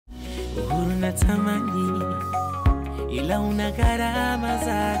unatamani ila una gharama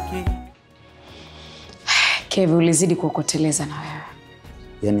zake. Kevi, ulizidi kuokoteleza na wewe.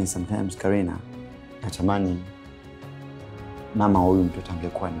 Yani sometimes Karina, natamani mama huyu mtoto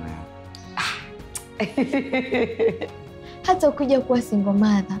angekuwa ni wewe. Hata ukija kuwa single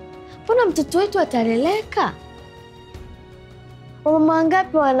mother, mbona mtoto wetu ataleleka? Mama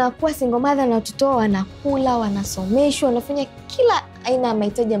wangapi wanakuwa single mother na watoto wao wanakula, wanasomeshwa, wanafanya kila aina ya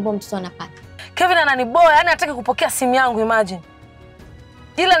mahitaji ambayo mtoto anapata. Kevin ananiboa, yani hataki kupokea simu yangu, imagine.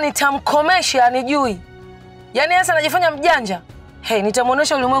 Ila nitamkomesha anijui. Yani sasa anajifanya mjanja. Hey,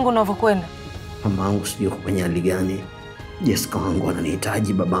 nitamuonesha ulimwengu unavyokwenda. Mama wangu sijui kwenye hali gani. Jessica wangu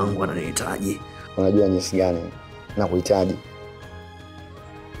ananihitaji, babangu ananihitaji. Unajua jinsi gani nakuhitaji?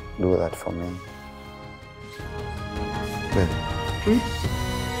 Do that for me. Baby. Okay.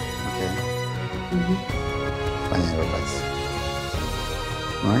 Fanya hivyo basi.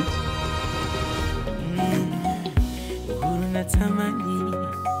 Right? Uhuru natamani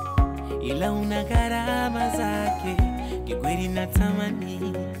ila una gharama zake. Kikweli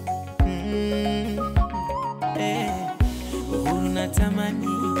natamani